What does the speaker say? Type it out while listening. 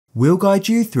We'll guide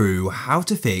you through how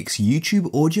to fix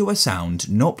YouTube audio or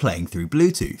sound not playing through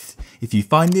Bluetooth. If you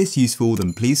find this useful,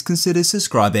 then please consider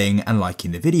subscribing and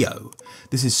liking the video.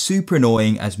 This is super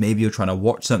annoying as maybe you're trying to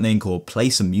watch something or play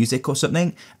some music or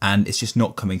something and it's just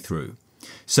not coming through.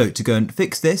 So to go and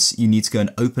fix this, you need to go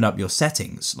and open up your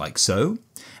settings like so,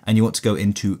 and you want to go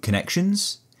into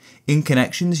connections. In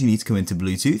connections, you need to come into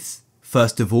Bluetooth.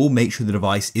 First of all, make sure the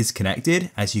device is connected.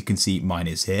 As you can see, mine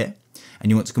is here. And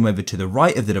you want to come over to the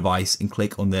right of the device and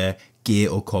click on the gear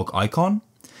or cog icon.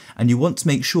 And you want to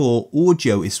make sure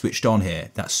audio is switched on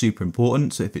here. That's super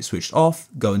important. So if it's switched off,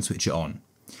 go and switch it on.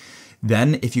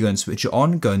 Then if you go and switch it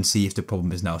on, go and see if the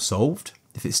problem is now solved.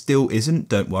 If it still isn't,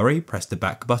 don't worry, press the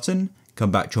back button,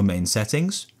 come back to your main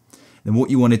settings. Then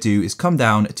what you want to do is come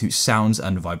down to sounds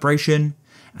and vibration.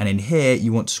 And in here,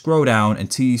 you want to scroll down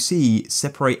until you see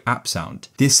separate app sound.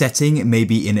 This setting may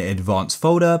be in an advanced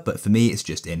folder, but for me, it's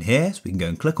just in here. So we can go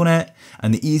and click on it.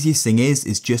 And the easiest thing is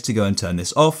just to go and turn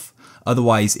this off.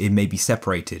 Otherwise it may be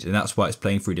separated and that's why it's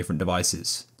playing through different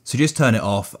devices. So just turn it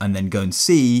off and then go and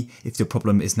see if the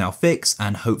problem is now fixed,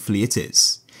 and hopefully it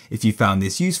is. If you found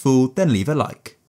this useful, then leave a like.